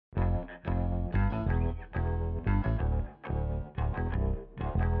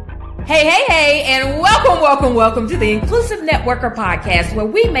Hey, and welcome to the Inclusive Networker Podcast, where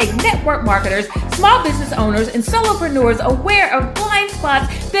we make network marketers, small business owners, and solopreneurs aware of blind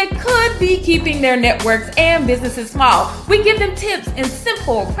spots that could be keeping their networks and businesses small. We give them tips and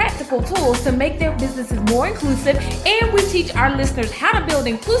simple, practical tools to make their businesses more inclusive, and we teach our listeners how to build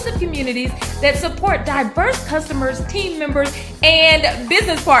inclusive communities that support diverse customers, team members, and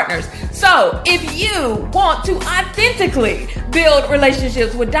business partners. So, if you want to authentically build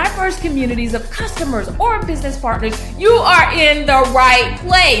relationships with diverse communities of customers or business partners, you are in the right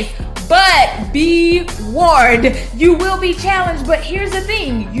place. But be warned, you will be challenged, but here's the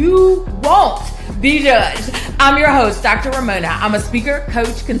thing, you won't be judged. I'm your host, Dr. Ramona. I'm a speaker,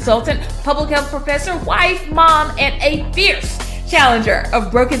 coach, consultant, public health professor, wife, mom, and a fierce challenger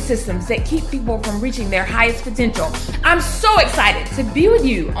of broken systems that keep people from reaching their highest potential. I'm so excited to be with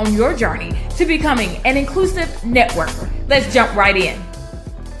you on your journey to becoming an inclusive networker. Let's jump right in.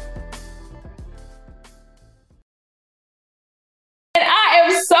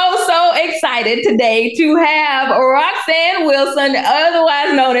 So excited today to have Roxanne Wilson,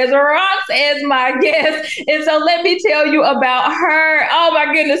 otherwise known as Rox, as my guest. And so let me tell you about her. Oh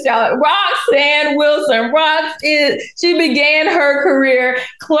my goodness, y'all. Roxanne Wilson. She began her career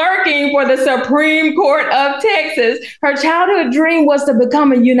clerking for the Supreme Court of Texas. Her childhood dream was to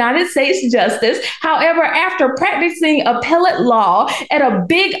become a United States justice. However, after practicing appellate law at a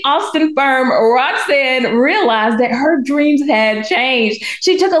big Austin firm, Roxanne realized that her dreams had changed.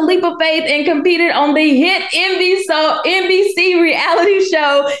 She took a leap of faith and competed on the hit NBC reality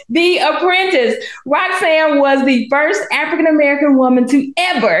show, The Apprentice. Roxanne was the first African-American woman to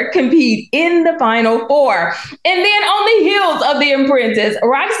ever compete in the Final Four. And then on the heels of The Apprentice,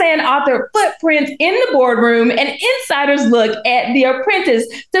 Roxanne authored Footprints in the Boardroom, an insider's look at The Apprentice,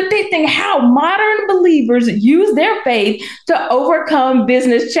 depicting how modern believers use their faith to overcome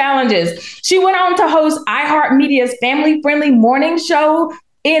business challenges. She went on to host iHeartMedia's family-friendly morning show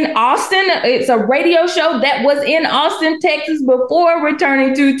in Austin. It's a radio show that was in Austin, Texas, before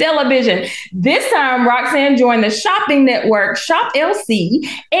returning to television. This time, Roxanne joined the shopping network, Shop LC,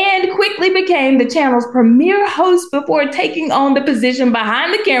 and quickly became the channel's premier host before taking on the position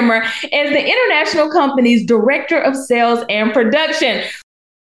behind the camera as the international company's director of sales and production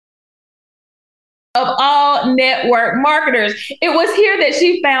of all network marketers. It was here that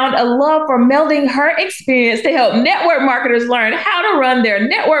she found a love for melding her experience to help network marketers learn how to run their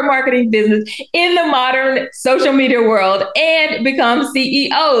network marketing business in the modern social media world and become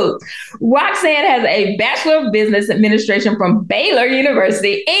CEOs. Roxanne has a Bachelor of Business Administration from Baylor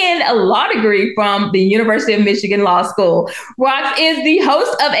University and a law degree from the University of Michigan Law School. Rox is the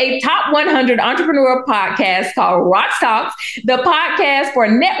host of a top 100 entrepreneur podcast called Rox Talks, the podcast for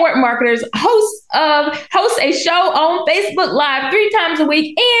network marketers, hosts a show on Facebook Live 3 times a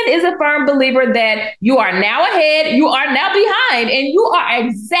week, and is a firm believer that you are now ahead, you are now behind, and you are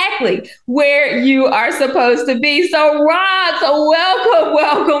exactly where you are supposed to be. So, Rox,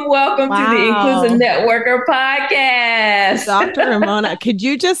 welcome to the Inclusive Networker Podcast. Dr. Ramona, could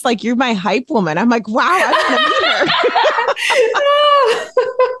you just, you're my hype woman. I'm like, wow, I want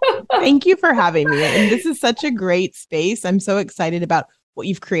to meet her. Thank you for having me. And this is such a great space. I'm so excited about what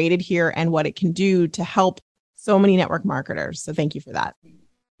you've created here and what it can do to help so many network marketers. So thank you for that.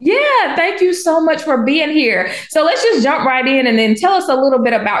 Yeah, thank you so much for being here. So let's just jump right in and then tell us a little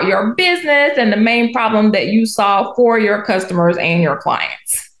bit about your business and the main problem that you solve for your customers and your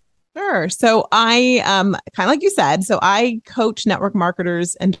clients. Sure. So I, kind of like you said, I coach network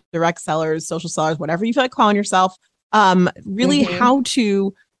marketers and direct sellers, social sellers, whatever you feel like calling yourself, really how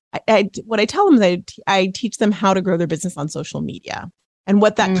to, what I tell them is I teach them how to grow their business on social media. And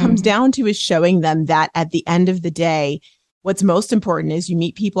what that comes down to is showing them that at the end of the day, what's most important is you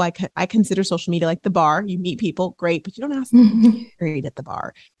meet people. I consider social media like the bar. You meet people, great, but you don't ask them to get married at the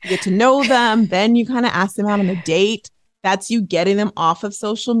bar. You get to know them. Then you kind of ask them out on a date. That's you getting them off of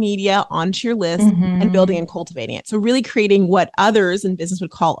social media onto your list and building and cultivating it. So really creating what others in business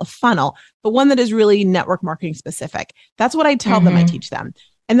would call a funnel, but one that is really network marketing specific. That's what I tell them, I teach them.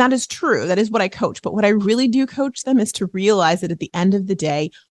 And that is true. That is what I coach. But what I really do coach them is to realize that at the end of the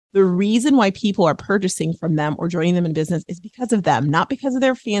day, the reason why people are purchasing from them or joining them in business is because of them, not because of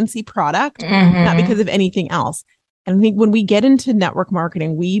their fancy product, not because of anything else. And I think when we get into network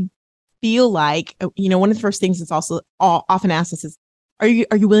marketing, we feel like, one of the first things that's also often asked us is, are you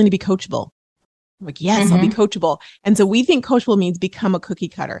willing to be coachable? I'm like, yes, I'll be coachable. And so we think coachable means become a cookie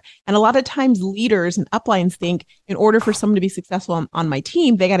cutter. And a lot of times leaders and uplines think in order for someone to be successful on my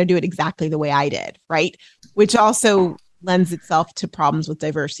team, they got to do it exactly the way I did, right? Which also lends itself to problems with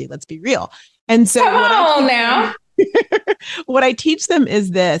diversity. Let's be real. And so What I teach them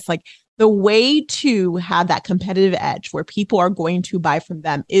is this, like the way to have that competitive edge where people are going to buy from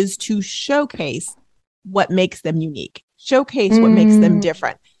them is to showcase what makes them unique, showcase what makes them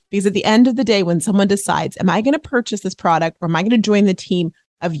different. Because at the end of the day, when someone decides, am I going to purchase this product or am I going to join the team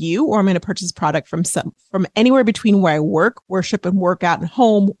of you, or I'm going to purchase product from anywhere between where I work, worship, and work out and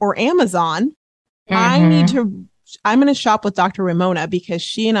home or Amazon, I'm going to shop with Dr. Ramona because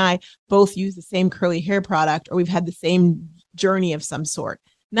she and I both use the same curly hair product or we've had the same journey of some sort.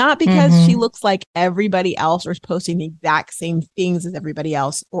 Not because she looks like everybody else or is posting the exact same things as everybody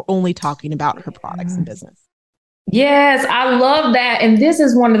else or only talking about her products and business. Yes, I love that. And this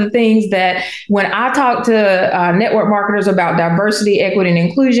is one of the things that when I talk to network marketers about diversity, equity, and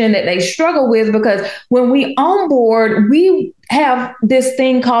inclusion, that they struggle with, because when we onboard, we have this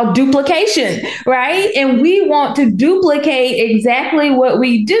thing called duplication, right? And we want to duplicate exactly what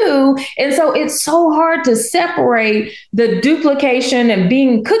we do. And so it's so hard to separate the duplication and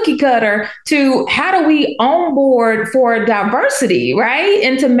being cookie cutter to how do we onboard for diversity, right?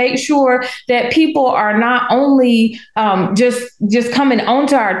 And to make sure that people are not only just coming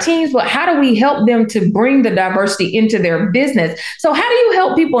onto our teams, but how do we help them to bring the diversity into their business? So how do you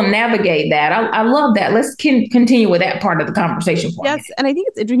help people navigate that? I love that. Let's continue with that part of the conversation. Yes. And I think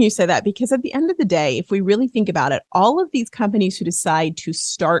it's interesting you say that, because at the end of the day, if we really think about it, all of these companies who decide to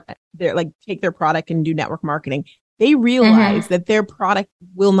start take their product and do network marketing, they realize that their product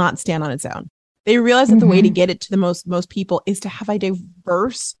will not stand on its own. They realize that the way to get it to the most people is to have a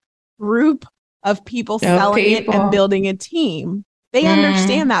diverse group of people selling it and building a team. They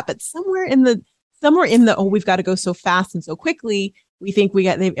understand that, but somewhere in the, oh, we've got to go so fast and so quickly, we think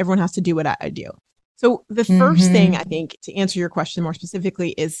everyone has to do what I do. So the first thing, I think, to answer your question more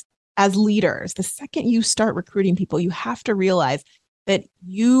specifically is, as leaders, the second you start recruiting people, you have to realize that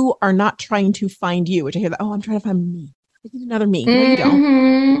you are not trying to find you, which I hear that, oh, I'm trying to find me. I need another me. No, you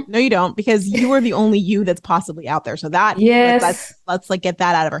don't. No, you don't, because you are the only you that's possibly out there. So that, let's like get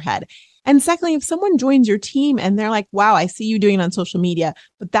that out of our head. And secondly, if someone joins your team and they're like, wow, I see you doing it on social media,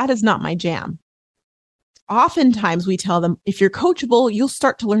 but that is not my jam. Oftentimes we tell them, if you're coachable, you'll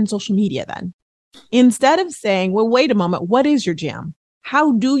start to learn social media then. Instead of saying, well, wait a moment, what is your jam?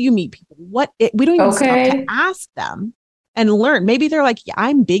 How do you meet people? We don't even stop to ask them and learn. Maybe they're like, yeah,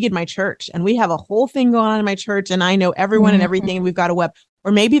 I'm big in my church and we have a whole thing going on in my church and I know everyone and everything and we've got a web.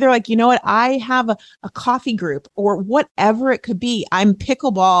 Or maybe they're like, you know what? I have a coffee group or whatever it could be. I'm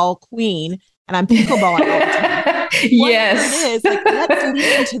pickleball queen and I'm pickleballing all the time. Yes. It is, like, let's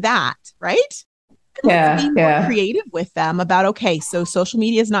lean into that, right? Let's be more creative with them about, okay, so social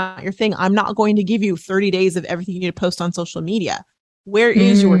media is not your thing. I'm not going to give you 30 days of everything you need to post on social media. Where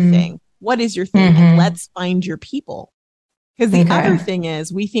is your thing? What is your thing? And let's find your people. Because the other thing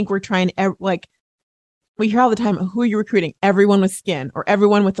is, we think we're trying to, we hear all the time, who are you recruiting? Everyone with skin or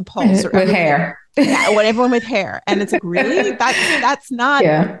everyone with the pulse or with hair. Everyone with hair. And it's like, really? That's not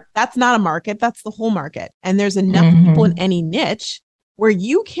a market. That's the whole market. And there's enough people in any niche where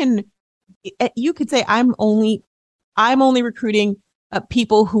you could say, I'm only recruiting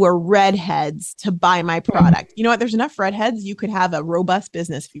people who are redheads to buy my product. You know what? There's enough redheads. You could have a robust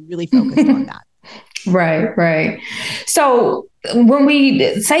business if you really focused on that. Right. So when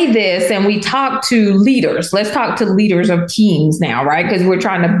we say this and we talk to leaders, let's talk to leaders of teams now, right? Because we're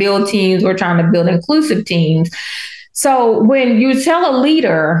trying to build teams. We're trying to build inclusive teams. So when you tell a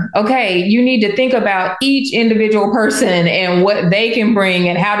leader, okay, you need to think about each individual person and what they can bring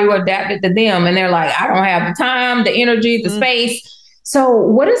and how to adapt it to them. And they're like, I don't have the time, the energy, the space. So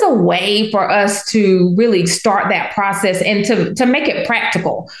what is a way for us to really start that process and to make it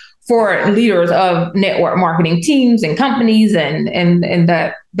practical for leaders of network marketing teams and companies and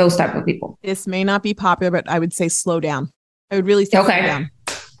those type of people? This may not be popular, but I would say slow down. I would really say slow down.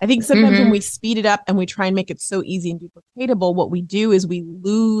 I think sometimes when we speed it up and we try and make it so easy and duplicatable, what we do is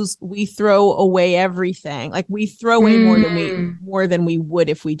we throw away everything. Like we throw away more than we would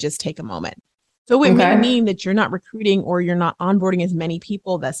if we just take a moment. So it may mean that you're not recruiting or you're not onboarding as many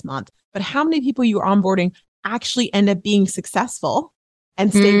people this month, but how many people you're onboarding actually end up being successful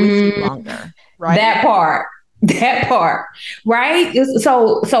and stay with you longer, right? That part, right?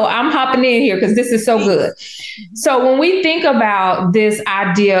 So I'm hopping in here because this is so good. So when we think about this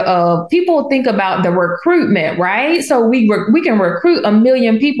idea of, people think about the recruitment, right? So we can recruit 1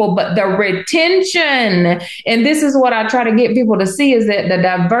 million people, but the retention, and this is what I try to get people to see, is that the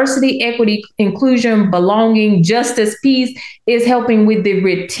diversity, equity, inclusion, belonging, justice piece is helping with the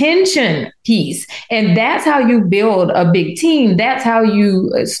retention piece. And that's how you build a big team. That's how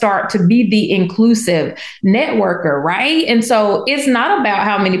you start to be the inclusive networker, right? And so it's not about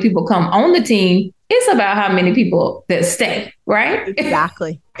how many people come on the team. It's about how many people that stay, right?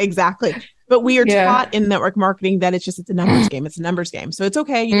 Exactly. But we are taught in network marketing that it's a numbers game. It's a numbers game. So it's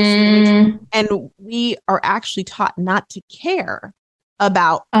okay. You just and we are actually taught not to care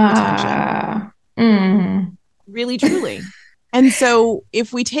about retention. Really, truly. And so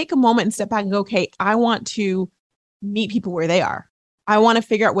if we take a moment and step back and go, okay, I want to meet people where they are. I want to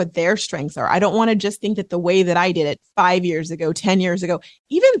figure out what their strengths are. I don't want to just think that the way that I did it 5 years ago, 10 years ago,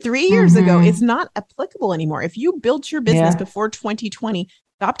 even 3 years ago is not applicable anymore. If you built your business before 2020,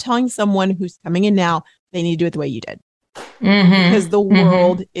 stop telling someone who's coming in now, they need to do it the way you did. Because the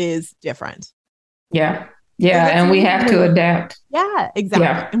world is different. Yeah. Yeah. And we have to adapt. Yeah, exactly.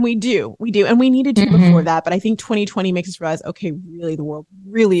 Yeah. And we do. And we needed to before that. But I think 2020 makes us realize, okay, really, the world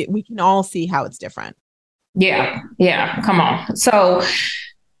really, we can all see how it's different. Yeah. Yeah. Come on. So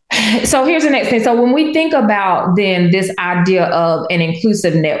here's the next thing. So when we think about then this idea of an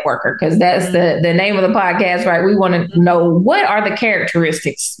inclusive networker, because that's the name of the podcast, right? We want to know, what are the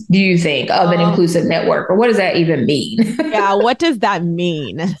characteristics, do you think, of an inclusive networker? What does that even mean? Yeah. What does that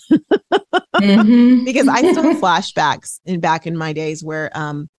mean? Because I still have flashbacks back in my days where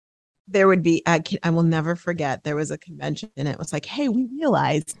there would be, I will never forget, there was a convention and it was like, hey, we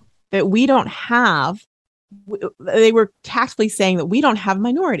realized that we don't have, they were tactfully saying that we don't have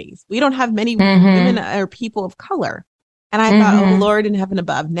minorities. We don't have many women or people of color. And I thought, oh, Lord in heaven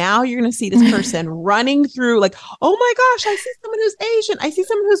above, now you're going to see this person running through like, oh my gosh, I see someone who's Asian. I see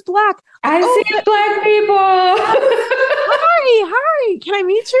someone who's Black. I see Black people. Hi. Can I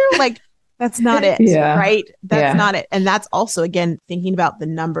meet you? Like, that's not it. Yeah. Right. That's not it. And that's also, again, thinking about the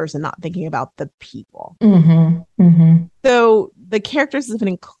numbers and not thinking about the people. So the characteristics of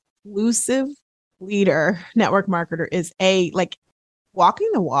an inclusive leader, network marketer is like walking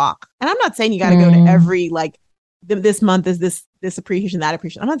the walk. And I'm not saying you got to go to every, like this month is this appreciation, that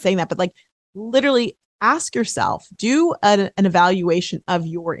appreciation. I'm not saying that, but like literally ask yourself, do an evaluation of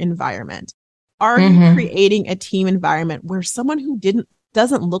your environment. Are you creating a team environment where someone who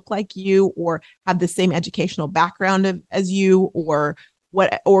doesn't look like you or have the same educational background as you or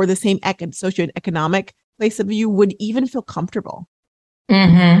the same socioeconomic place of you would even feel comfortable?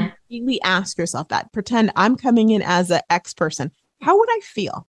 Really ask yourself that. Pretend I'm coming in as an X person. How would I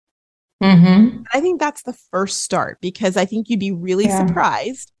feel? I think that's the first start, because I think you'd be really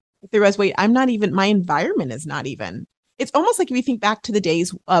surprised if there was, wait, my environment is not even. It's almost like if you think back to the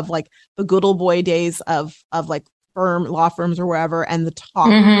days of like the good old boy days of like law firms or wherever, and the talk,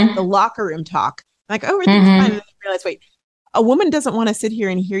 the locker room talk, like, oh, everything's fine. And then you realize, wait, a woman doesn't want to sit here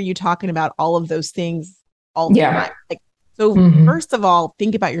and hear you talking about all of those things all the time. Like, so first of all,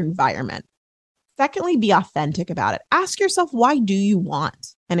 think about your environment. Secondly, be authentic about it. Ask yourself, why do you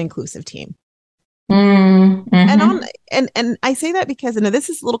want an inclusive team? And I say that because, and this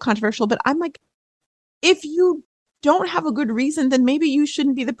is a little controversial, but I'm like, if you don't have a good reason, then maybe you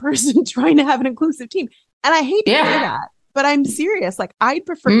shouldn't be the person trying to have an inclusive team. And I hate to say that, but I'm serious. Like, I'd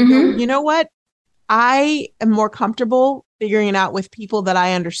prefer to go, you know what? I am more comfortable figuring it out with people that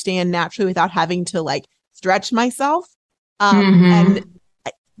I understand naturally without having to like stretch myself. And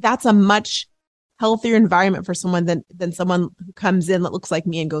that's a much healthier environment for someone than someone who comes in that looks like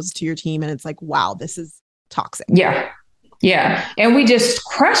me and goes to your team. And it's like, wow, this is toxic. Yeah. And we just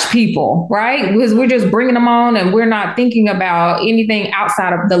crush people, right? Because we're just bringing them on and we're not thinking about anything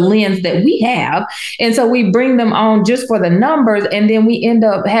outside of the lens that we have. And so we bring them on just for the numbers. And then we end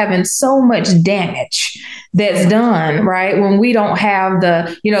up having so much damage that's done, right? When we don't have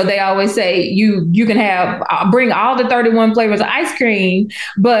they always say you can bring all the 31 flavors of ice cream,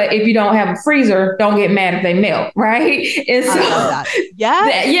 but if you don't have a freezer, don't get mad if they melt, right? And so,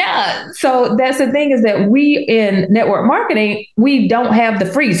 so that's the thing, is that we in network marketing, we don't have the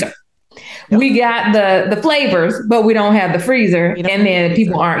freezer. We got the flavors, but we don't have the freezer. And then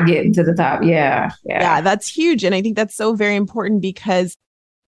people aren't getting to the top. Yeah, that's huge. And I think that's so very important, because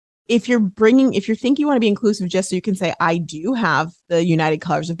if you think you want to be inclusive just so you can say, I do have the United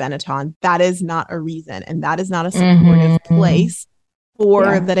Colors of Benetton, that is not a reason. And that is not a supportive place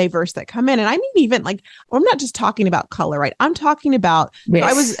for the diverse that come in. And I mean, even like, I'm not just talking about color, right? I'm talking about,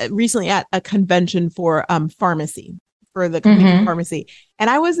 I was recently at a convention for pharmacy, for the pharmacy. And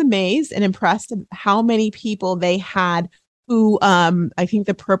I was amazed and impressed at how many people they had who, I think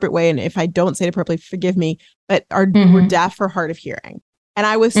the appropriate way, and if I don't say it appropriately, forgive me, but were deaf or hard of hearing. And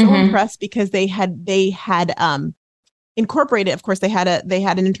I was so impressed because they had incorporated, of course, they had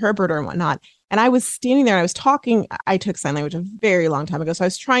an interpreter and whatnot. And I was standing there and I was talking. I took sign language a very long time ago. So I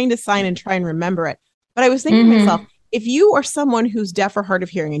was trying to sign and try and remember it. But I was thinking to myself, if you are someone who's deaf or hard of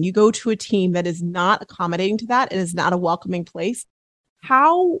hearing and you go to a team that is not accommodating to that and is not a welcoming place,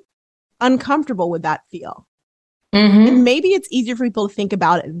 how uncomfortable would that feel? Mm-hmm. And maybe it's easier for people to think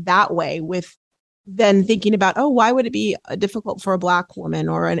about it that way than thinking about, oh, why would it be difficult for a Black woman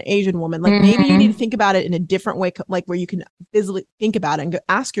or an Asian woman? Like maybe you need to think about it in a different way, like where you can physically think about it and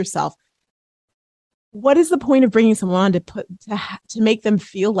ask yourself, what is the point of bringing someone on to make them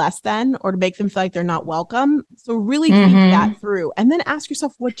feel less than, or to make them feel like they're not welcome? So really think that through, and then ask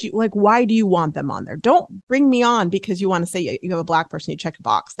yourself why do you want them on there? Don't bring me on because you want to say you have a Black person, you check a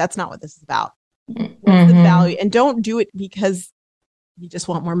box. That's not what this is about. What's the value? And don't do it because you just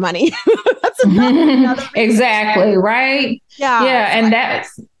want more money. That's another exactly. Right. Yeah. And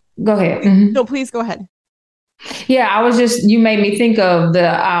go ahead. No, please go ahead. Yeah, you made me think of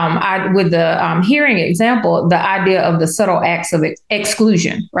with the hearing example, the idea of the subtle acts of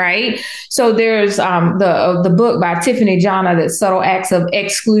exclusion, right? So there's the book by Tiffany Jana, that Subtle Acts of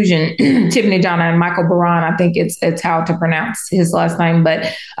Exclusion. Tiffany Jana and Michael Baran, I think it's how to pronounce his last name,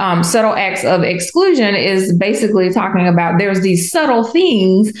 but Subtle Acts of Exclusion is basically talking about there's these subtle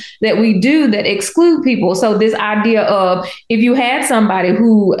things that we do that exclude people. So this idea of, if you had somebody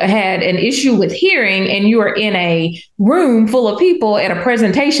who had an issue with hearing and you are in a room full of people at a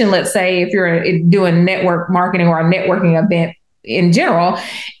presentation, let's say, if you're doing network marketing or a networking event in general.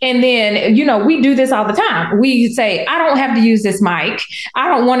 And then, we do this all the time. We say, I don't have to use this mic. I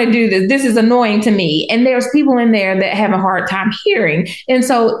don't want to do this. This is annoying to me. And there's people in there that have a hard time hearing. And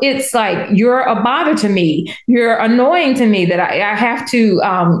so it's like, you're a bother to me. You're annoying to me that I have to,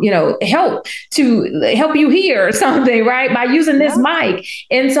 help you hear or something, right? By using this mic.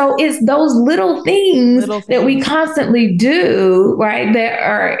 And so it's those little things that we constantly do, right, that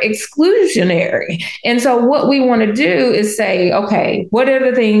are exclusionary. And so what we want to do is say, okay, what are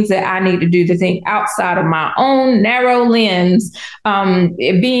the things that I need to do to think outside of my own narrow lens?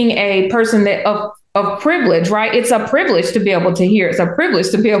 Being a person of privilege, right? It's a privilege to be able to hear. It's a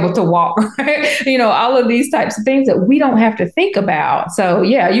privilege to be able to walk, right? All of these types of things that we don't have to think about. So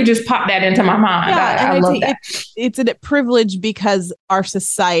yeah, you just popped that into my mind. Yeah, I love that. It's a privilege because our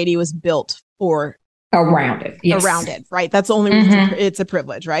society was built for around it. Yes. Around it, right? That's the only reason it's a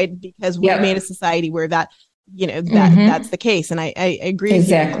privilege, right? Because we made a society where that that's the case. And I agree.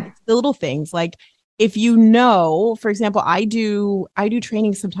 Exactly. With the little things, like if for example, I do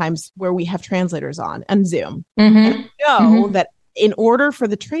training sometimes where we have translators on Zoom. And I know that in order for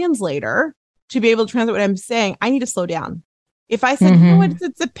the translator to be able to translate what I'm saying, I need to slow down. If I said, you know what,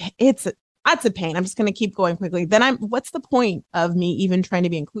 that's a pain, I'm just going to keep going quickly, then what's the point of me even trying to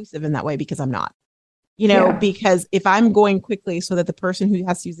be inclusive in that way? Because I'm not, because if I'm going quickly so that the person who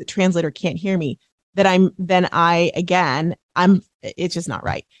has to use the translator can't hear me, it's just not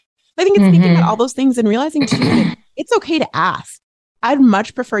right. I think it's thinking about all those things and realizing too that it's okay to ask. I'd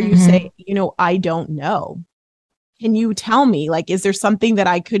much prefer you say, I don't know. Can you tell me, is there something that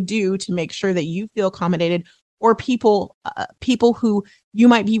I could do to make sure that you feel accommodated, or people who you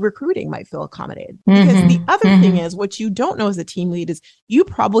might be recruiting might feel accommodated? Because the other thing is, what you don't know as a team lead is you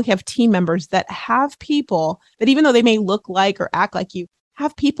probably have team members that have people that, even though they may look like or act like you,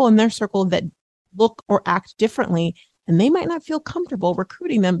 have people in their circle that look or act differently, and they might not feel comfortable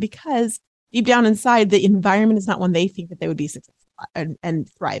recruiting them because deep down inside, the environment is not one they think that they would be successful and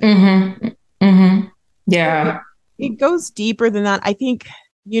thriving. Yeah. So it goes deeper than that. I think,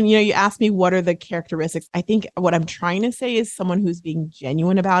 you asked me, what are the characteristics? I think what I'm trying to say is someone who's being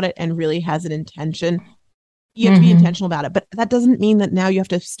genuine about it and really has an intention. You have to be intentional about it, but that doesn't mean that now you have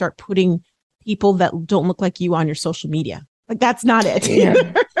to start putting people that don't look like you on your social media. That's not it. Yeah.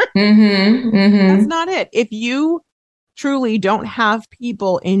 That's not it. If you truly don't have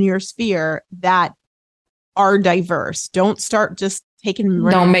people in your sphere that are diverse, don't start just taking.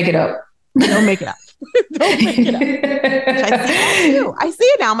 Don't make it up. Don't make it up. Don't make it up. I see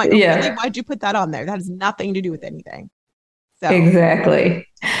it now. I'm like, why'd you put that on there? That has nothing to do with anything. So. Exactly.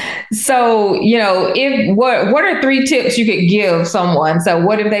 So, what are 3 tips you could give someone? So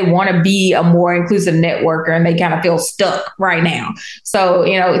what if they want to be a more inclusive networker and they kind of feel stuck right now? So,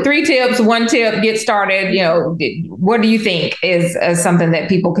 3 tips, 1 tip, get started. What do you think is something that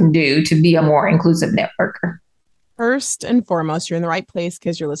people can do to be a more inclusive networker? First and foremost, you're in the right place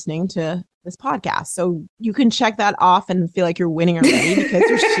because you're listening to this podcast. So you can check that off and feel like you're winning already because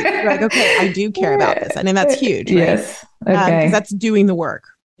you're like, okay, I do care about this. I mean, that's huge, right? Yes. Okay. Because that's doing the work,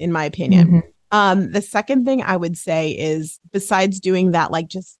 in my opinion. The second thing I would say is, besides doing that,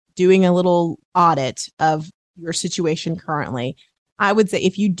 just doing a little audit of your situation currently, I would say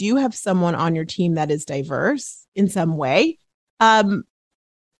if you do have someone on your team that is diverse in some way,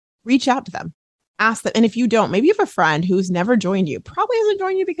 reach out to them. Ask them. And if you don't, maybe you have a friend who's never joined you, probably hasn't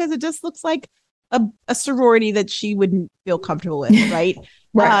joined you because it just looks like a sorority that she wouldn't feel comfortable with, right?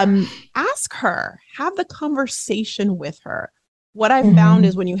 Right. Ask her, have the conversation with her. What I've found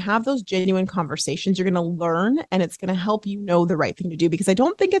is when you have those genuine conversations, you're going to learn and it's going to help you know the right thing to do, because I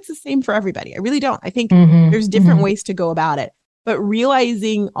don't think it's the same for everybody. I really don't. I think there's different ways to go about it, but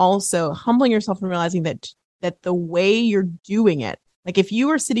realizing also, humbling yourself and realizing that the way you're doing it, like if you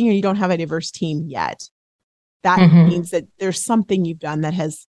are sitting here and you don't have a diverse team yet, that means that there's something you've done that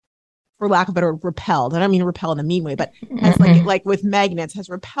has, for lack of a better word, repelled. I don't mean repel in a mean way, but has like with magnets, has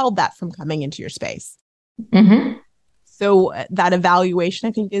repelled that from coming into your space. So that evaluation,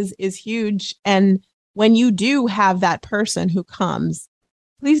 I think, is huge. And when you do have that person who comes,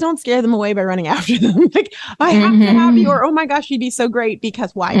 please don't scare them away by running after them. Like, I have to have you, or, oh my gosh, you'd be so great.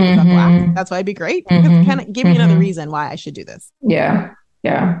 Because why? Because I'm Black. That's why I'd be great. Because kind of give me another reason why I should do this. Yeah.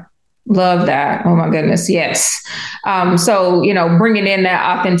 Yeah. Love that. Oh my goodness. Yes. So, bringing in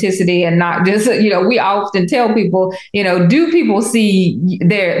that authenticity and not just, we often tell people, do people see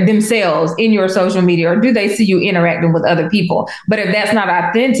themselves in your social media, or do they see you interacting with other people? But if that's not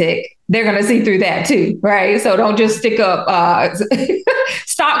authentic, they're going to see through that too. Right. So don't just stick up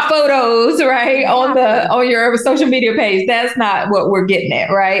stock photos, right, on your social media page. That's not what we're getting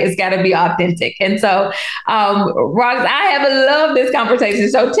at. Right. It's got to be authentic. And so, Rox, I have loved this conversation.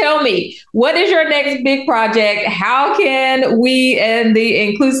 So tell me, what is your next big project? How can we and the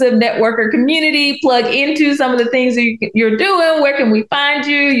Inclusive Networker community plug into some of the things that you're doing? Where can we find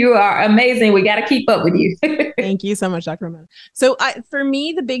you? You are amazing. We got to keep up with you. Thank you so much, Dr. Ramona. So for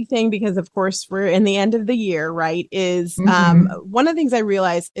me, the big thing, because of course we're in the end of the year, right, is one of the things I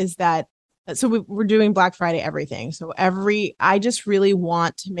realized is that, so we're doing Black Friday everything. So I just really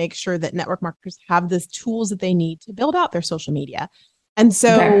want to make sure that network marketers have the tools that they need to build out their social media. And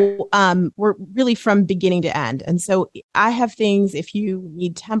so we're really from beginning to end. And so I have things, if you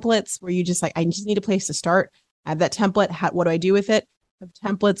need templates where you just I just need a place to start. I have that template. What do I do with it? I have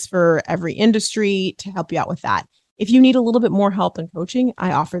templates for every industry to help you out with that. If you need a little bit more help and coaching,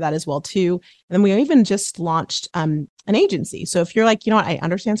 I offer that as well too. And then we even just launched an agency. So if you're like, you know what, I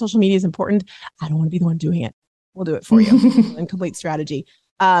understand social media is important, I don't want to be the one doing it, we'll do it for you. And complete strategy.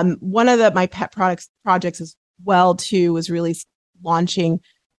 One of my pet projects as well too was really launching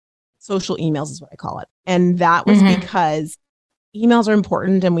social emails, is what I call it. And that was because emails are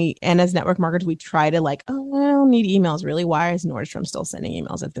important, and as network marketers, we try to I don't need emails really. Why is Nordstrom still sending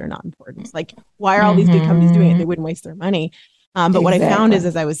emails if they're not important? Like, why are all these big companies doing it? They wouldn't waste their money. But what I found is,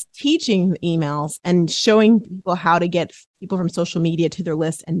 as I was teaching the emails and showing people how to get people from social media to their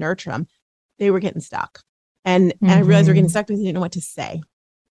list and nurture them, they were getting stuck. And I realized they were getting stuck because they didn't know what to say.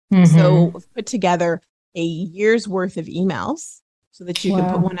 So we've put together a year's worth of emails so that you can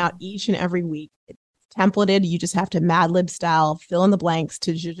put one out each and every week. Templated. You just have to Mad Lib style, fill in the blanks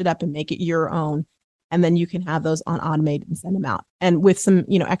to zhuzh it up and make it your own. And then you can have those on automated and send them out. And with some,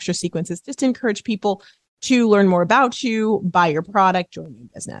 extra sequences, just to encourage people to learn more about you, buy your product, join your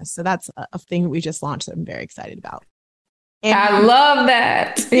business. So that's a thing we just launched that I'm very excited about. And I love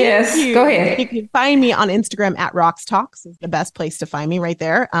that. Yes. Go ahead. You can find me on Instagram at Rox Talks is the best place to find me right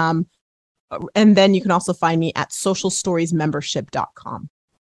there. And then you can also find me at socialstoriesmembership.com.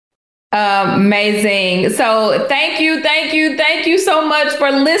 Amazing. So thank you so much for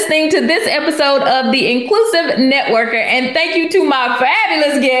listening to this episode of the Inclusive Networker. And thank you to my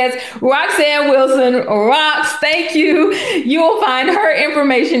fabulous guest, Roxanne Wilson. Rox, thank you. You will find her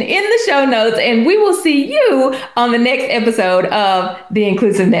information in the show notes, and we will see you on the next episode of the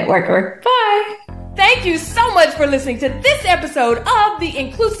Inclusive Networker. Bye. Thank you so much for listening to this episode of the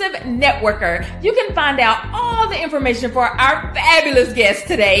Inclusive Networker. You can find out all the information for our fabulous guest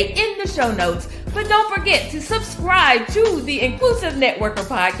today in the show notes. But don't forget to subscribe to the Inclusive Networker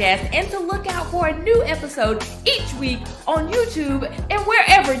podcast and to look out for a new episode each week on YouTube and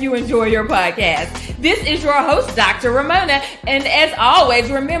wherever you enjoy your podcast. This is your host, Dr. Ramona. And as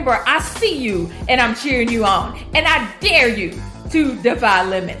always, remember, I see you and I'm cheering you on. And I dare you to defy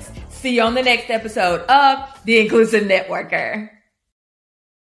limits. See you on the next episode of the Inclusive Networker.